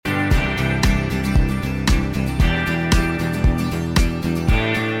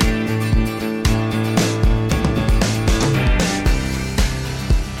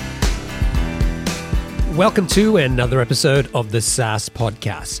Welcome to another episode of the SaaS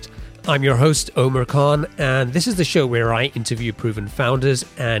Podcast. I'm your host, Omar Khan, and this is the show where I interview proven founders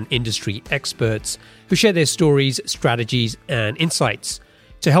and industry experts who share their stories, strategies, and insights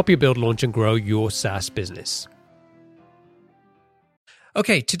to help you build, launch, and grow your SaaS business.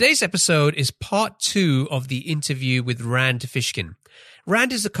 Okay, today's episode is part 2 of the interview with Rand Fishkin.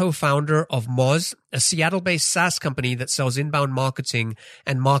 Rand is the co-founder of Moz, a Seattle-based SaaS company that sells inbound marketing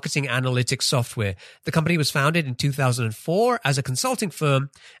and marketing analytics software. The company was founded in 2004 as a consulting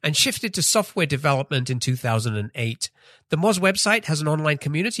firm and shifted to software development in 2008. The Moz website has an online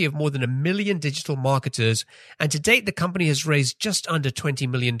community of more than 1 million digital marketers, and to date, the company has raised just under $20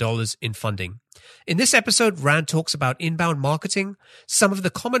 million in funding. In this episode, Rand talks about inbound marketing, some of the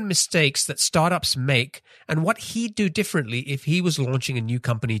common mistakes that startups make, and what he'd do differently if he was launching a new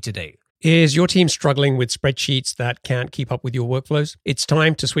company today. Is your team struggling with spreadsheets that can't keep up with your workflows? It's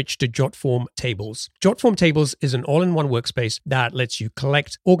time to switch to JotForm Tables. JotForm Tables is an all-in-one workspace that lets you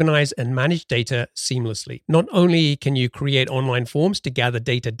collect, organize, and manage data seamlessly. Not only can you create online forms to gather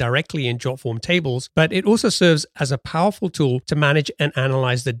data directly in JotForm Tables, but it also serves as a powerful tool to manage and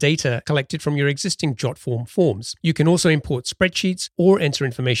analyze the data collected from your existing JotForm forms. You can also import spreadsheets or enter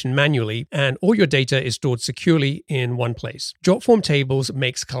information manually, and all your data is stored securely in one place. JotForm Tables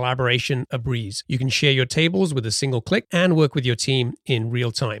makes collaboration a breeze. You can share your tables with a single click and work with your team in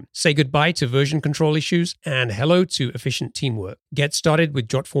real time. Say goodbye to version control issues and hello to efficient teamwork. Get started with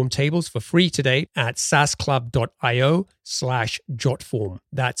JotForm Tables for free today at saasclub.io/jotform.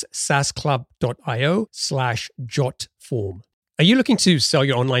 That's saasclub.io/jotform. Are you looking to sell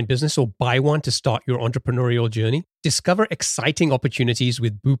your online business or buy one to start your entrepreneurial journey? Discover exciting opportunities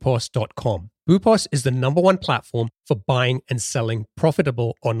with boopos.com. Boopos is the #1 platform for buying and selling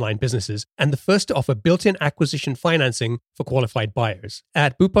profitable online businesses and the first to offer built-in acquisition financing for qualified buyers.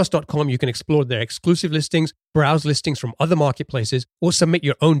 At boopos.com, you can explore their exclusive listings, browse listings from other marketplaces, or submit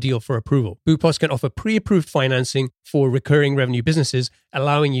your own deal for approval. Boopos can offer pre-approved financing for recurring revenue businesses,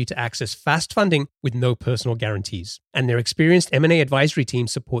 allowing you to access fast funding with no personal guarantees. And their experienced M&A advisory team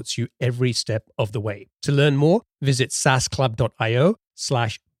supports you every step of the way. To learn more, visit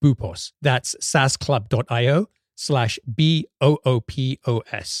saasclub.io/boopos. That's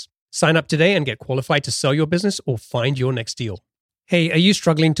saasclub.io/boopos. Sign up today and get qualified to sell your business or find your next deal. Hey, are you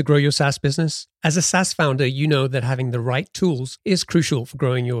struggling to grow your SaaS business? As a SaaS founder, you know that having the right tools is crucial for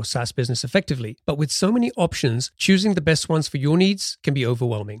growing your SaaS business effectively. But with so many options, choosing the best ones for your needs can be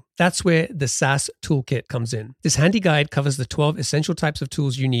overwhelming. That's where the SaaS Toolkit comes in. This handy guide covers the 12 essential types of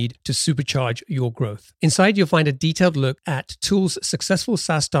tools you need to supercharge your growth. Inside, you'll find a detailed look at tools successful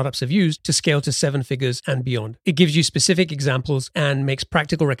SaaS startups have used to scale to 7 figures and beyond. It gives you specific examples and makes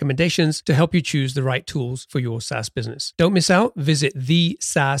practical recommendations to help you choose the right tools for your SaaS business. Don't miss out. Visit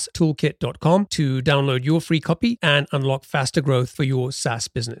thesaastoolkit.com to download your free copy and unlock faster growth for your SaaS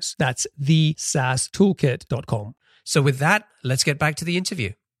business. That's thesaastoolkit.com. So with that, let's get back to the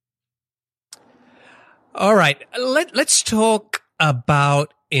interview. All right, let's talk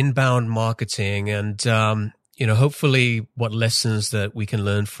about inbound marketing and hopefully what lessons that we can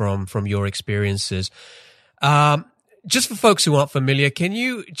learn from your experiences. Just for folks who aren't familiar, can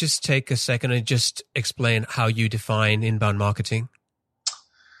you just take a second and just explain how you define inbound marketing?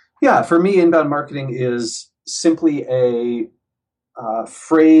 Yeah, for me, inbound marketing is simply a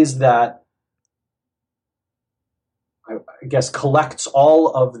phrase that I guess collects all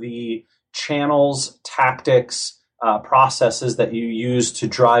of the channels, tactics, processes that you use to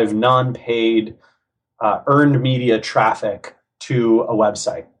drive non-paid earned media traffic to a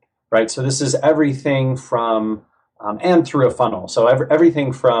website, right? So this is everything from, and through a funnel. So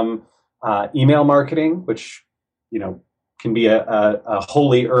everything from email marketing, which, can be a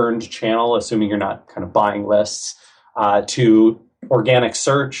wholly earned channel, assuming you're not kind of buying lists, to organic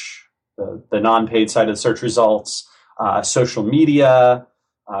search, the non-paid side of the search results, social media,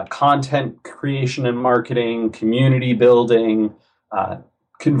 content creation and marketing, community building,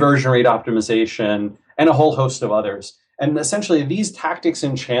 conversion rate optimization, and a whole host of others. And essentially, these tactics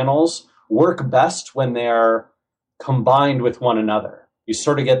and channels work best when they're combined with one another. You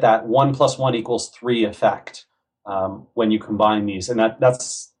sort of get that 1 + 1 = 3 effect. When you combine these. And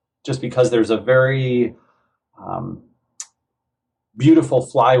that's just because there's a very beautiful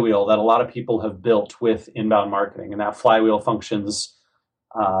flywheel that a lot of people have built with inbound marketing. And that flywheel functions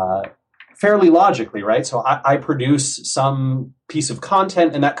fairly logically, right? So I produce some piece of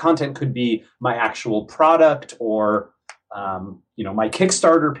content, and that content could be my actual product or my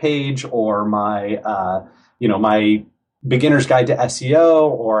Kickstarter page or my my beginner's guide to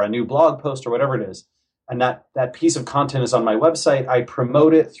SEO or a new blog post or whatever it is. And that piece of content is on my website. I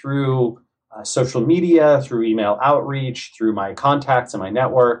promote it through social media, through email outreach, through my contacts and my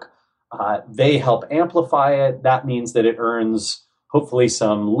network. They help amplify it. That means that it earns hopefully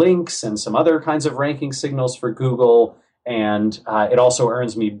some links and some other kinds of ranking signals for Google. And it also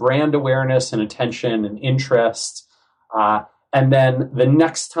earns me brand awareness and attention and interest. And then the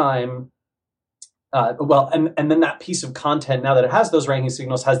next time, and then that piece of content, now that it has those ranking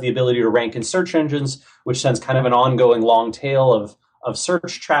signals, has the ability to rank in search engines, which sends kind of an ongoing long tail of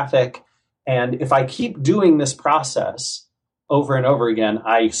search traffic. And if I keep doing this process over and over again,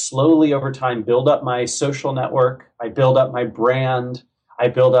 I slowly over time build up my social network, I build up my brand, I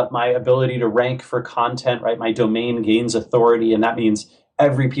build up my ability to rank for content, right? My domain gains authority, and that means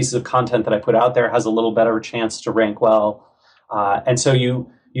every piece of content that I put out there has a little better chance to rank well. And so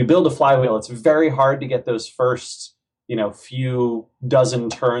you build a flywheel. It's very hard to get those first, few dozen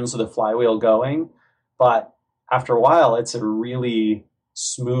turns of the flywheel going, but after a while, it's a really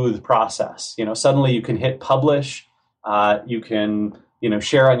smooth process. Suddenly you can hit publish. You can,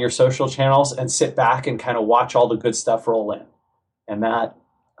 share on your social channels and sit back and kind of watch all the good stuff roll in. And that,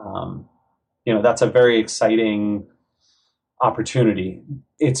 that's a very exciting opportunity.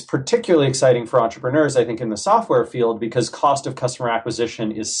 It's particularly exciting for entrepreneurs, I think, in the software field, because cost of customer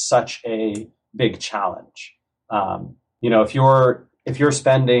acquisition is such a big challenge. If you're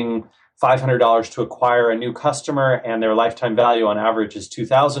spending $500 to acquire a new customer and their lifetime value on average is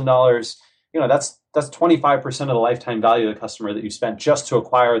 $2,000, that's 25% of the lifetime value of the customer that you spent just to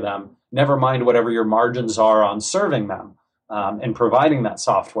acquire them, never mind whatever your margins are on serving them and providing that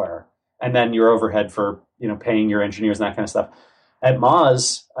software, and then your overhead for paying your engineers and that kind of stuff. At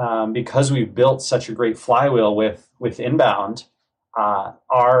Moz, because we've built such a great flywheel with inbound,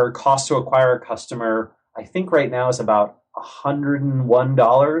 our cost to acquire a customer, I think right now is about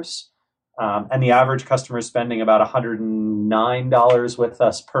 $101. And the average customer is spending about $109 with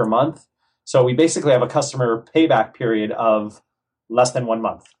us per month. So we basically have a customer payback period of less than 1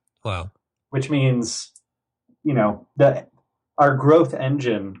 month. Wow. Which means, that our growth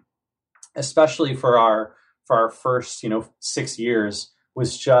engine, especially for our first, 6 years,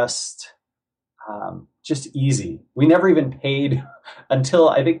 was just easy. We never even paid until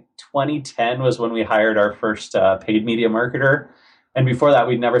I think 2010 was when we hired our first paid media marketer. And before that,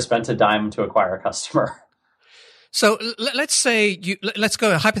 we'd never spent a dime to acquire a customer. So let's say let's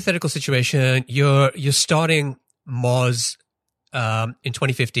go a hypothetical situation. You're starting Moz in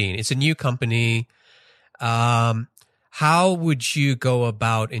 2015. It's a new company. How would you go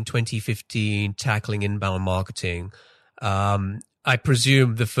about in 2015 tackling inbound marketing? I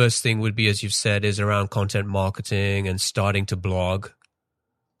presume the first thing would be, as you've said, is around content marketing and starting to blog.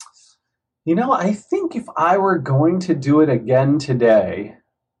 I think if I were going to do it again today,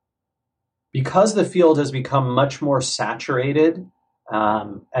 because the field has become much more saturated,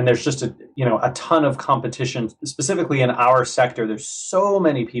 and there's just a ton of competition, specifically in our sector. There's so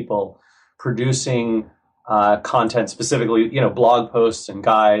many people producing content, specifically, blog posts and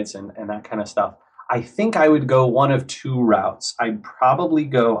guides and that kind of stuff. I think I would go one of two routes. I'd probably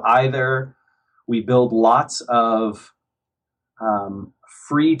go either we build lots of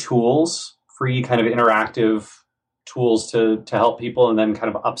free tools, free kind of interactive tools to help people and then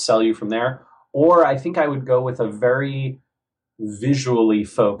kind of upsell you from there. Or I think I would go with a very visually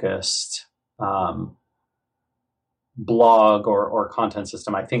focused blog or content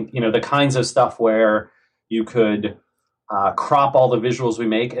system. I think, the kinds of stuff where you could crop all the visuals we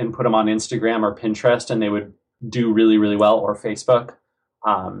make and put them on Instagram or Pinterest and they would do really, really well, or Facebook.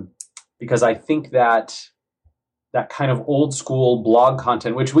 Because I think that kind of old school blog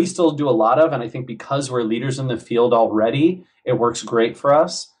content, which we still do a lot of, and I think because we're leaders in the field already, it works great for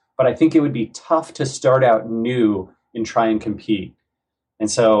us. But I think it would be tough to start out new and try and compete. And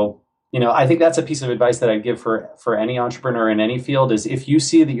so, I think that's a piece of advice that I'd give for any entrepreneur in any field is if you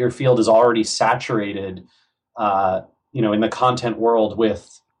see that your field is already saturated, in the content world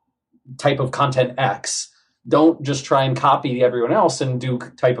with type of content X, don't just try and copy everyone else and do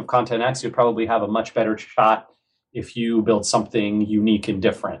type of content X. You'll probably have a much better shot if you build something unique and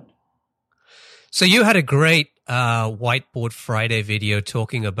different. So you had a great Whiteboard Friday video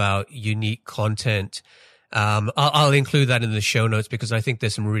talking about unique content. I'll include that in the show notes because I think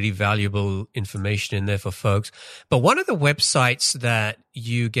there's some really valuable information in there for folks. But one of the websites that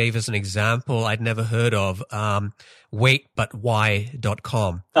you gave as an example I'd never heard of,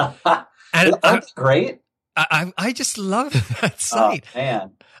 waitbutwhy.com. And that's great. I just love that site. Oh,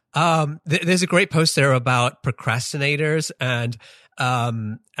 man. There's a great post there about procrastinators and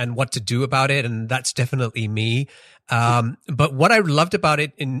what to do about it. And that's definitely me. But what I loved about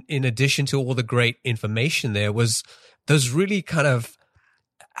it in addition to all the great information there was those really kind of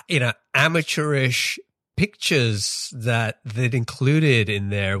amateurish pictures that they'd included in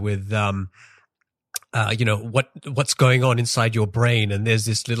there with, what's going on inside your brain. And there's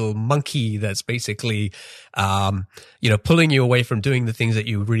this little monkey that's basically, pulling you away from doing the things that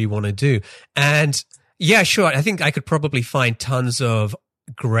you really want to do. And yeah, sure. I think I could probably find tons of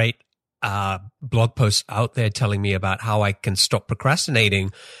great blog posts out there telling me about how I can stop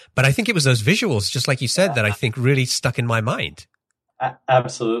procrastinating. But I think it was those visuals, just like you said, that I think really stuck in my mind.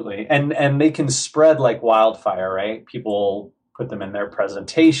 Absolutely. And they can spread like wildfire, right? People put them in their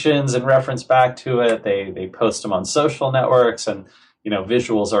presentations and reference back to it. They post them on social networks, and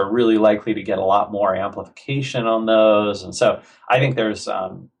visuals are really likely to get a lot more amplification on those. And so I think there's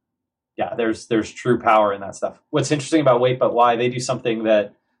true power in that stuff. What's interesting about Wait But Why, they do something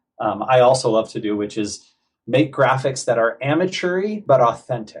that I also love to do, which is make graphics that are amateur-y but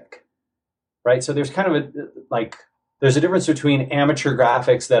authentic, right? So there's kind of there's a difference between amateur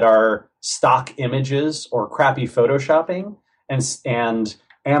graphics that are stock images or crappy photoshopping and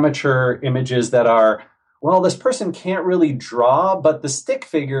amateur images that are, well, this person can't really draw, but the stick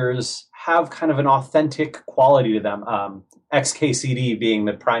figures have kind of an authentic quality to them. XKCD being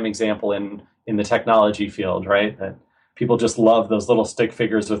the prime example in the technology field, right? That people just love those little stick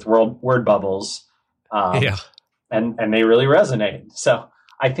figures with word bubbles. And they really resonate. So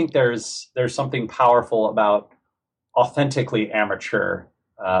I think there's something powerful about authentically amateur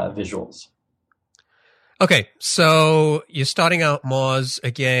visuals. Okay, so you're starting out Moz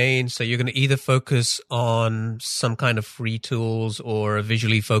again, so you're going to either focus on some kind of free tools or a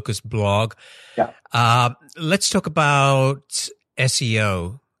visually focused blog. Yeah. Let's talk about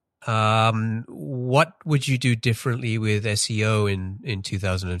SEO. What would you do differently with SEO in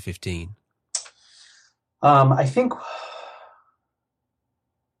 2015? I think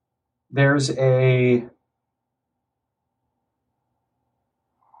there's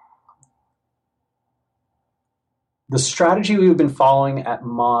the strategy we've been following at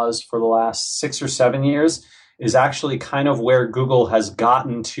Moz for the last 6 or 7 years is actually kind of where Google has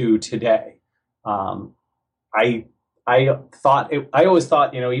gotten to today. I always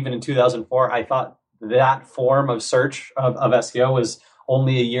thought, even in 2004, I thought that form of search of SEO was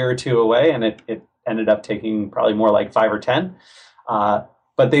only a year or two away, and it ended up taking probably more like 5 or 10.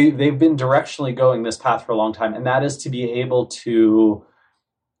 But they've been directionally going this path for a long time, and that is to be able to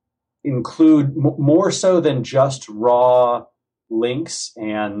include more so than just raw links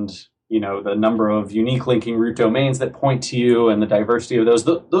and the number of unique linking root domains that point to you and the diversity of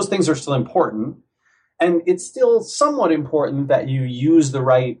those things are still important. And it's still somewhat important that you use the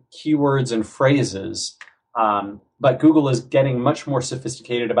right keywords and phrases. But Google is getting much more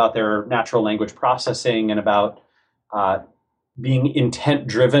sophisticated about their natural language processing and about being intent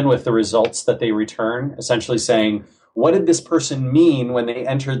driven with the results that they return, essentially saying, what did this person mean when they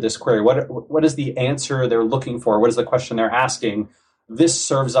entered this query? What is the answer they're looking for? What is the question they're asking? This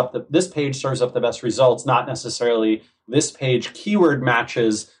page serves up the best results, not necessarily this page keyword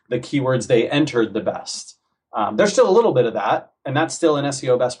matches the keywords they entered the best. There's still a little bit of that, and that's still an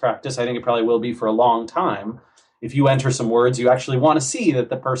SEO best practice. I think it probably will be for a long time. If you enter some words, you actually want to see that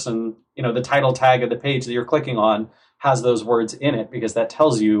the person, the title tag of the page that you're clicking on has those words in it, because that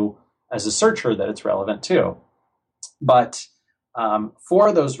tells you as a searcher that it's relevant too. But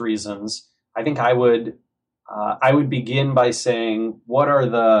for those reasons, I think I would begin by saying, what are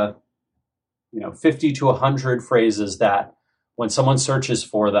the 50 to 100 phrases that when someone searches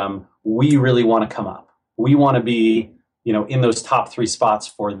for them, we really want to come up. We want to be in those top 3 spots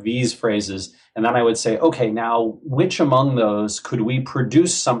for these phrases. And then I would say, okay, now which among those could we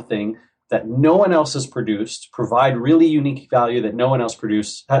produce something that no one else has produced, provide really unique value that no one else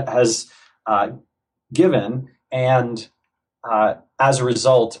has given, and as a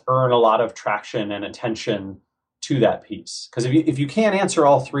result, earn a lot of traction and attention to that piece. Because if you can't answer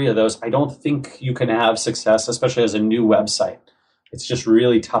all 3 of those, I don't think you can have success, especially as a new website. It's just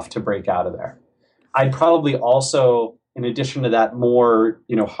really tough to break out of there. I'd probably also, in addition to that more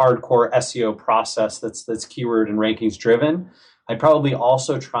hardcore SEO process that's keyword and rankings driven, I'd probably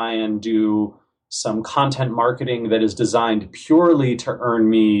also try and do some content marketing that is designed purely to earn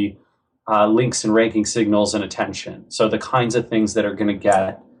me links and ranking signals and attention. So the kinds of things that are going to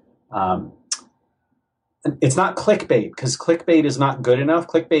get, it's not clickbait, because clickbait is not good enough.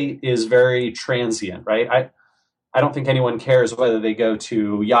 Clickbait is very transient, right? I don't think anyone cares whether they go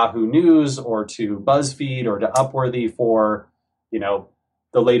to Yahoo News or to BuzzFeed or to Upworthy for,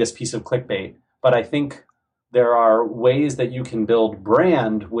 the latest piece of clickbait. But I think there are ways that you can build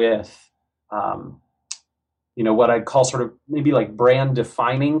brand with, what I'd call sort of maybe like brand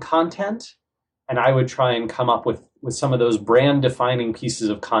defining content. And I would try and come up with with some of those brand defining pieces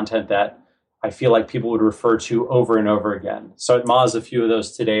of content that I feel like people would refer to over and over again. So at Moz, a few of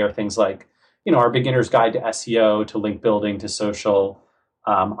those today are things like, our beginner's guide to SEO, to link building, to social.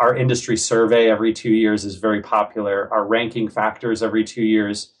 Our industry survey every 2 years is very popular. Our ranking factors every 2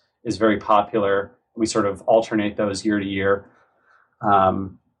 years is very popular. We sort of alternate those year to year.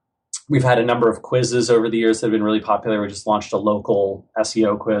 We've had a number of quizzes over the years that have been really popular. We just launched a local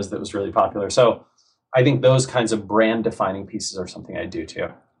SEO quiz that was really popular. So I think those kinds of brand defining pieces are something I do too.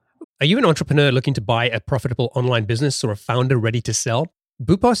 Are you an entrepreneur looking to buy a profitable online business or a founder ready to sell?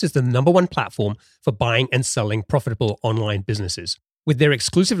 Boopos is the #1 platform for buying and selling profitable online businesses. With their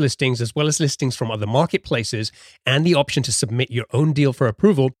exclusive listings, as well as listings from other marketplaces, and the option to submit your own deal for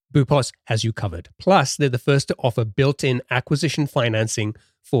approval, Boopos has you covered. Plus, they're the first to offer built-in acquisition financing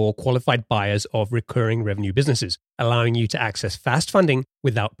for qualified buyers of recurring revenue businesses, allowing you to access fast funding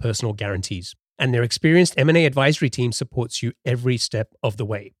without personal guarantees. And their experienced M&A advisory team supports you every step of the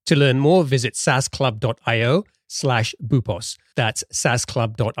way. To learn more, visit saasclub.io/Boopos. That's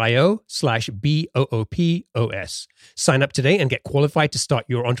saasclub.io/BOOPOS. Sign up today and get qualified to start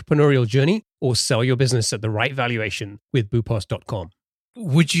your entrepreneurial journey or sell your business at the right valuation with Boopos.com.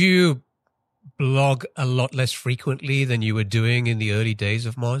 Would you blog a lot less frequently than you were doing in the early days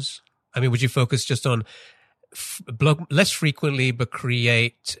of Moz? I mean, would you focus just on blog less frequently but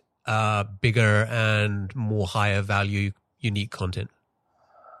create bigger and more higher value, unique content?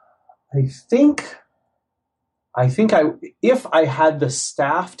 I think if I had the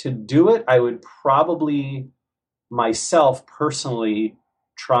staff to do it, I would probably myself personally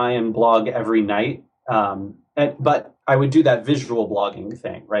try and blog every night. But I would do that visual blogging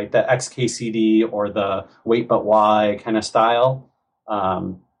thing, right? The XKCD or the wait but why kind of style.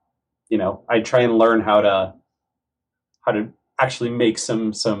 I try and learn how to actually make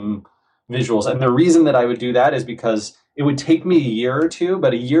some visuals. And the reason that I would do that is because it would take me a year or two,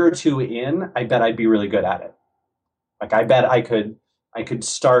 but a year or two in, I bet I'd be really good at it. Like I bet I could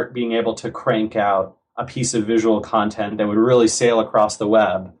start being able to crank out a piece of visual content that would really sail across the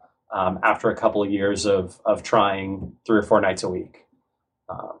web after a couple of years of trying 3 or 4 nights a week.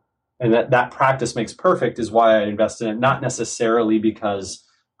 And that practice makes perfect is why I invested in it, not necessarily because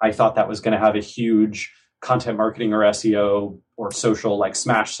I thought that was going to have a huge content marketing or SEO or social like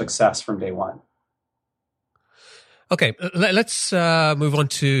smash success from day one. Okay, let's move on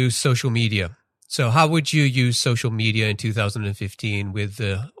to social media. So how would you use social media in 2015 with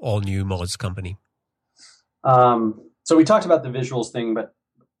the all-new Moz company? So we talked about the visuals thing, but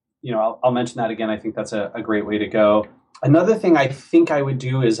I'll mention that again. I think that's a great way to go. Another thing I think I would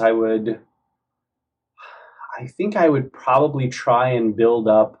do is I think I would probably try and build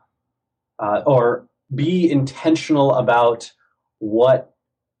up or be intentional about what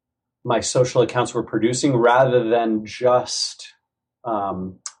my social accounts were producing rather than just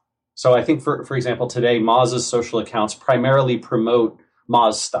so I think for example today Moz's social accounts primarily promote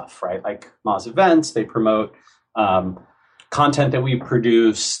Moz stuff, right? Like Moz events, they promote content that we've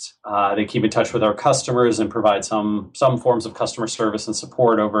produced, they keep in touch with our customers and provide some forms of customer service and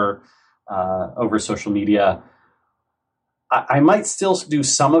support over social media. I might still do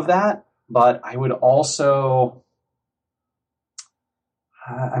some of that, but I would also,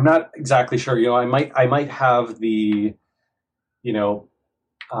 I'm not exactly sure. I might have the,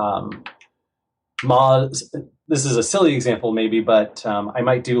 Moz. This is a silly example, maybe, but I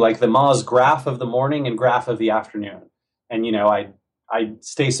might do like the Moz graph of the morning and graph of the afternoon. And I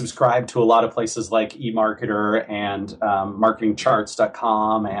stay subscribed to a lot of places like eMarketer and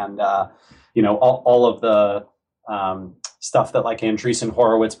marketingcharts.com and all of the stuff that like Andreessen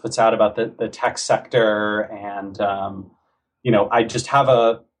Horowitz puts out about the tech sector. And, I just have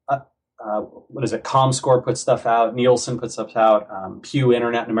ComScore puts stuff out, Nielsen puts stuff out, Pew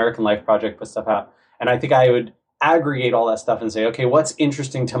Internet and American Life Project puts stuff out. And I think I would aggregate all that stuff and say, okay, what's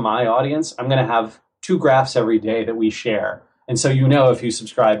interesting to my audience? I'm going to have 2 graphs every day that we share. And so, if you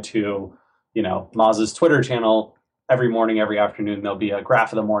subscribe to, Moz's Twitter channel, every morning, every afternoon, there'll be a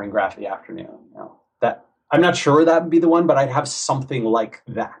graph of the morning, graph of the afternoon. That I'm not sure that would be the one, but I'd have something like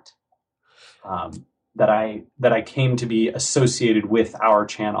that, that I came to be associated with our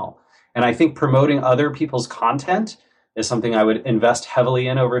channel. And I think promoting other people's content is something I would invest heavily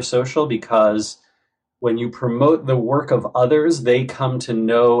in over social, because when you promote the work of others, they come to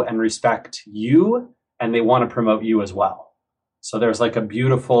know and respect you, and they want to promote you as well. So there's like a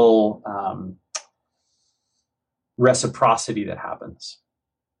beautiful reciprocity that happens.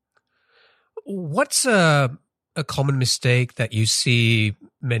 What's a common mistake that you see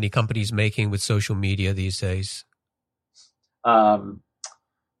many companies making with social media these days? I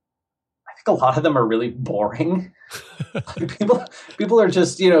think a lot of them are really boring. People are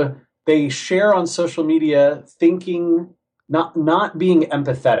just, they share on social media thinking, not being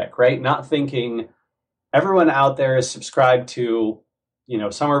empathetic, right? Not thinking everyone out there is subscribed to,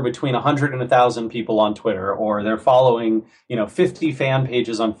 somewhere between 100 and 1,000 people on Twitter, or they're following, 50 fan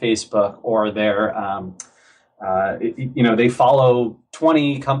pages on Facebook, or they're, they follow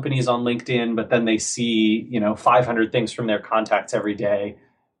 20 companies on LinkedIn, but then they see, 500 things from their contacts every day.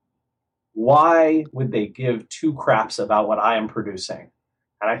 Why would they give two craps about what I am producing?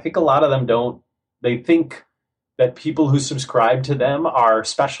 And I think a lot of them don't. They think that people who subscribe to them are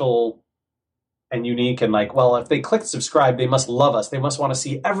special and unique and like, well, if they click subscribe, they must love us. They must want to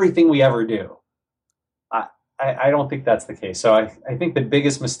see everything we ever do. I don't think that's the case. So I think the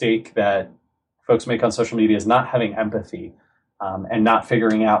biggest mistake that folks make on social media is not having empathy and not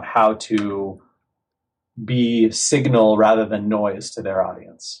figuring out how to be signal rather than noise to their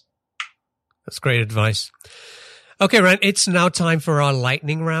audience. That's great advice. Okay, Rand, it's now time for our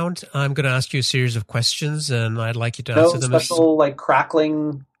lightning round. I'm going to ask you a series of questions, and I'd like you to answer them. No special,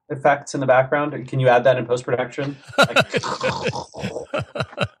 crackling effects in the background? Can you add that in post-production?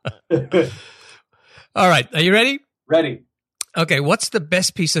 All right, are you ready? Ready. Okay, what's the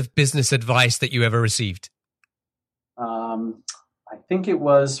best piece of business advice that you ever received? I think it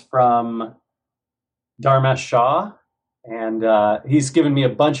was from Dharmesh Shah. And he's given me a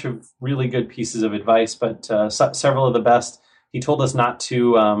bunch of really good pieces of advice, but several of the best. He told us not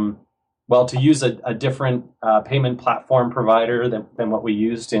to, to use a different payment platform provider than what we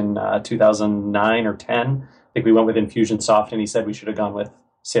used in 2009 or 10. I think we went with Infusionsoft, and he said we should have gone with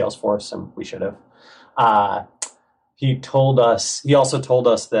Salesforce, and we should have. He also told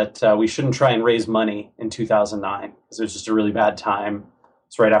us that we shouldn't try and raise money in 2009 because it was just a really bad time.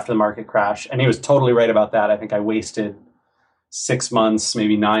 It's right after the market crash. And he was totally right about that. I think I wasted 6 months,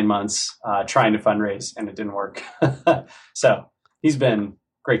 maybe 9 months trying to fundraise, and it didn't work. So he's been a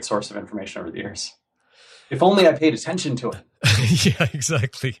great source of information over the years. If only I paid attention to it. Yeah,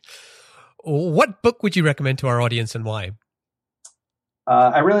 exactly. What book would you recommend to our audience and why?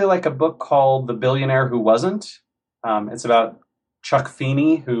 I really like a book called The Billionaire Who Wasn't. It's about Chuck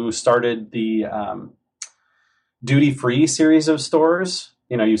Feeney, who started the duty-free series of stores.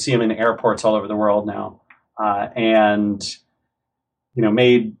 You see them in airports all over the world now. And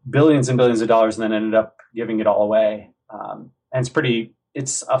made billions and billions of dollars and then ended up giving it all away. And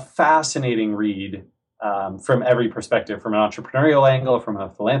it's a fascinating read from every perspective, from an entrepreneurial angle, from a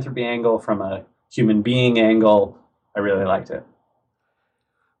philanthropy angle, from a human being angle. I really liked it.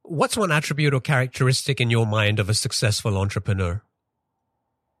 What's one attribute or characteristic in your mind of a successful entrepreneur?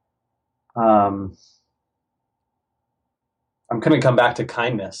 I'm going to come back to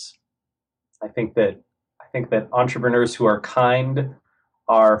kindness. I think that entrepreneurs who are kind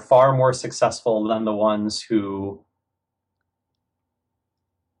are far more successful than the ones who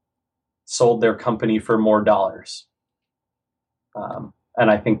sold their company for more dollars.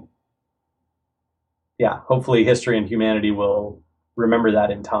 And I think, hopefully history and humanity will remember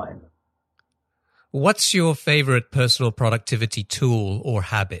that in time. What's your favorite personal productivity tool or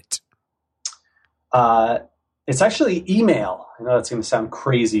habit? It's actually email. I know that's going to sound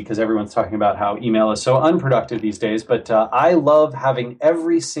crazy because everyone's talking about how email is so unproductive these days, but I love having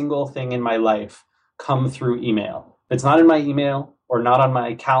every single thing in my life come through email. If it's not in my email or not on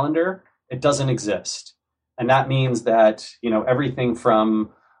my calendar, it doesn't exist. And that means that, everything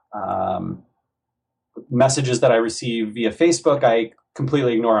from messages that I receive via Facebook, I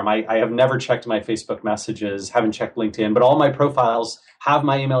completely ignore them. I have never checked my Facebook messages, haven't checked LinkedIn, but all my profiles have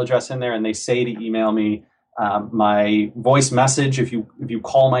my email address in there, and they say to email me. My voice message, if you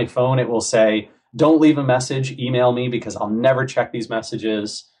call my phone, it will say, don't leave a message, email me, because I'll never check these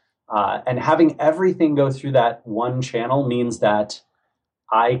messages. And having everything go through that one channel means that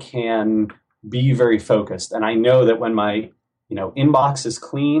I can be very focused. And I know that when my inbox is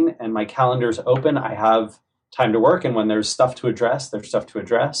clean and my calendar is open, I have time to work. And when there's stuff to address, there's stuff to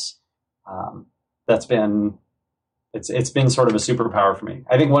address. It's been sort of a superpower for me.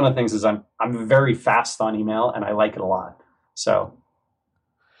 I think one of the things is I'm very fast on email, and I like it a lot. So,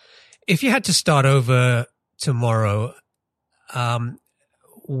 if you had to start over tomorrow,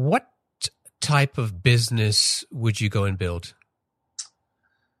 what type of business would you go and build?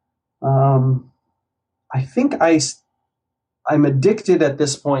 I think I'm addicted at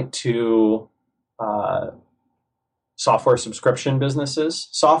this point to software subscription businesses.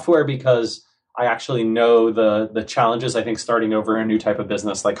 Software because I actually know the challenges. I think starting over a new type of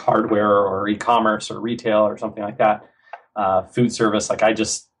business like hardware or e-commerce or retail or something like that, food service, I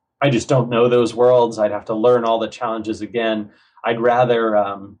just don't know those worlds. I'd have to learn all the challenges again. I'd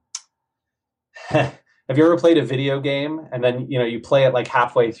rather have you ever played a video game and then, you play it like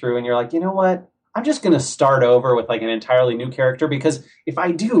halfway through and you're like, you know what? I'm just going to start over with like an entirely new character, because if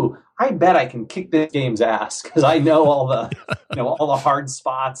I do, I bet I can kick this game's ass, because I know all the, all the hard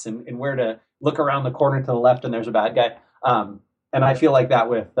spots and where to look around the corner to the left and there's a bad guy. And I feel like that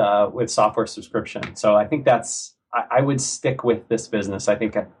with software subscription. So I think I would stick with this business. I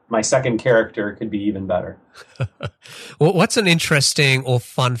think my second character could be even better. Well, what's an interesting or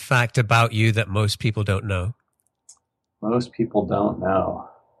fun fact about you that most people don't know? Most people don't know.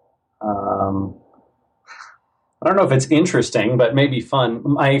 I don't know if it's interesting, but maybe fun.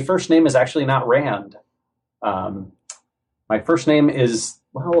 My first name is actually not Rand. My first name is,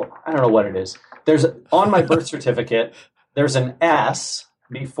 well, I don't know what it is. There's on my birth certificate, there's an S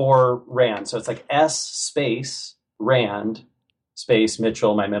before Rand. So it's like S space Rand space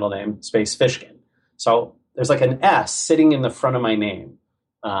Mitchell, my middle name, space Fishkin. So there's like an S sitting in the front of my name.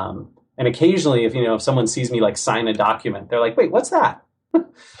 And occasionally, if someone sees me like sign a document, they're like, wait, what's that?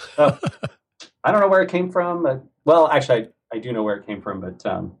 I don't know where it came from. Well, actually, I do know where it came from, but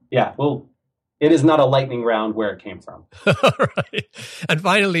it is not a lightning round where it came from. Right. And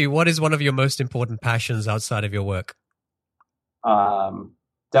finally, what is one of your most important passions outside of your work?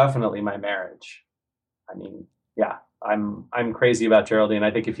 Definitely my marriage. I mean, yeah, I'm crazy about Geraldine.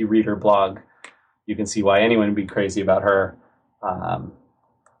 I think if you read her blog, you can see why anyone would be crazy about her.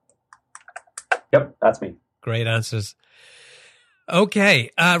 Yep, that's me. Great answers.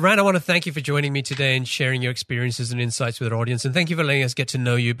 Okay. Rand, I want to thank you for joining me today and sharing your experiences and insights with our audience. And thank you for letting us get to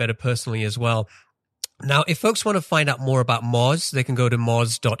know you better personally as well. Now, if folks want to find out more about Moz, they can go to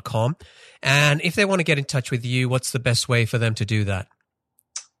moz.com. And if they want to get in touch with you, what's the best way for them to do that?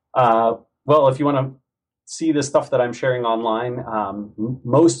 Well, if you want to see the stuff that I'm sharing online,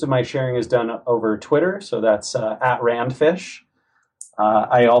 most of my sharing is done over Twitter. So that's at Randfish.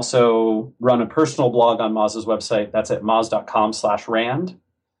 I also run a personal blog on Moz's website. That's at moz.com/Rand.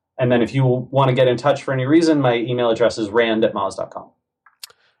 And then if you want to get in touch for any reason, my email address is rand@moz.com.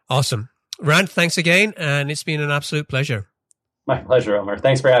 Awesome. Rand, thanks again. And it's been an absolute pleasure. My pleasure, Omer.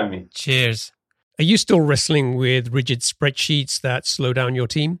 Thanks for having me. Cheers. Are you still wrestling with rigid spreadsheets that slow down your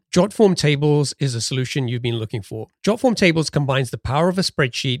team? Jotform Tables is a solution you've been looking for. Jotform Tables combines the power of a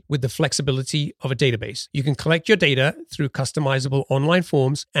spreadsheet with the flexibility of a database. You can collect your data through customizable online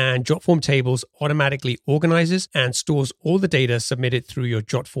forms, and Jotform Tables automatically organizes and stores all the data submitted through your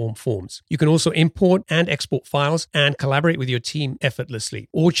Jotform forms. You can also import and export files and collaborate with your team effortlessly.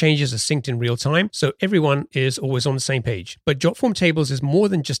 All changes are synced in real time, so everyone is always on the same page. But Jotform Tables is more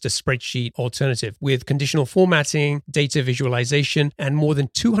than just a spreadsheet alternative. With conditional formatting, data visualization, and more than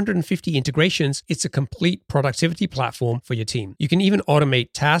 250 integrations, it's a complete productivity platform for your team. You can even automate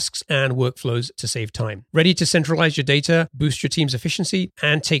tasks and workflows to save time. Ready to centralize your data, boost your team's efficiency,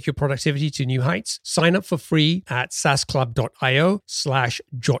 and take your productivity to new heights? Sign up for free at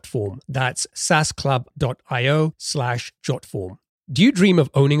saasclub.io/Jotform. That's saasclub.io/Jotform. Do you dream of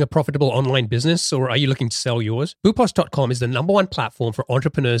owning a profitable online business, or are you looking to sell yours? Boopos.com is the #1 platform for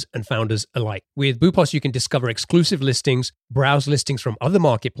entrepreneurs and founders alike. With Boopos, you can discover exclusive listings, browse listings from other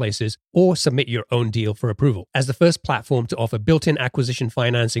marketplaces, or submit your own deal for approval. As the first platform to offer built-in acquisition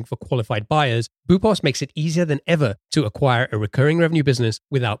financing for qualified buyers, Boopos makes it easier than ever to acquire a recurring revenue business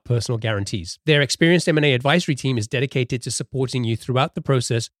without personal guarantees. Their experienced M&A advisory team is dedicated to supporting you throughout the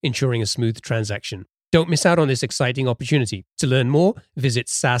process, ensuring a smooth transaction. Don't miss out on this exciting opportunity. To learn more, visit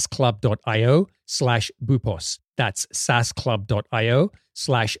saasclub.io/Boopos. That's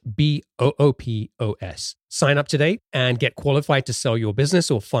saasclub.io/BOOPOS. Sign up today and get qualified to sell your business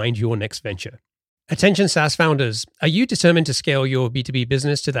or find your next venture. Attention SaaS founders, are you determined to scale your B2B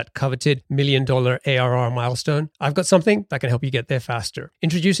business to that coveted $1 million ARR milestone? I've got something that can help you get there faster.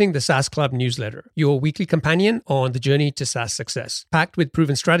 Introducing the SaaS Club newsletter, your weekly companion on the journey to SaaS success. Packed with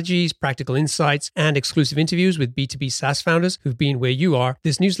proven strategies, practical insights, and exclusive interviews with B2B SaaS founders who've been where you are,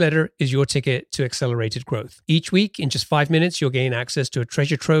 this newsletter is your ticket to accelerated growth. Each week, in just 5 minutes, you'll gain access to a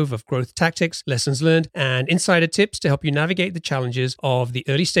treasure trove of growth tactics, lessons learned, and insider tips to help you navigate the challenges of the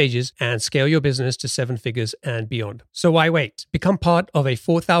early stages and scale your business to 7 figures and beyond. So why wait? Become part of a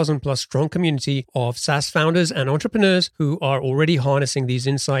 4,000 plus strong community of SaaS founders and entrepreneurs who are already harnessing these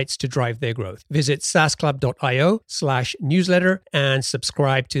insights to drive their growth. Visit saasclub.io/newsletter and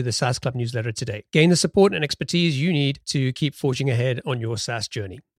subscribe to the SaaS Club newsletter today. Gain the support and expertise you need to keep forging ahead on your SaaS journey.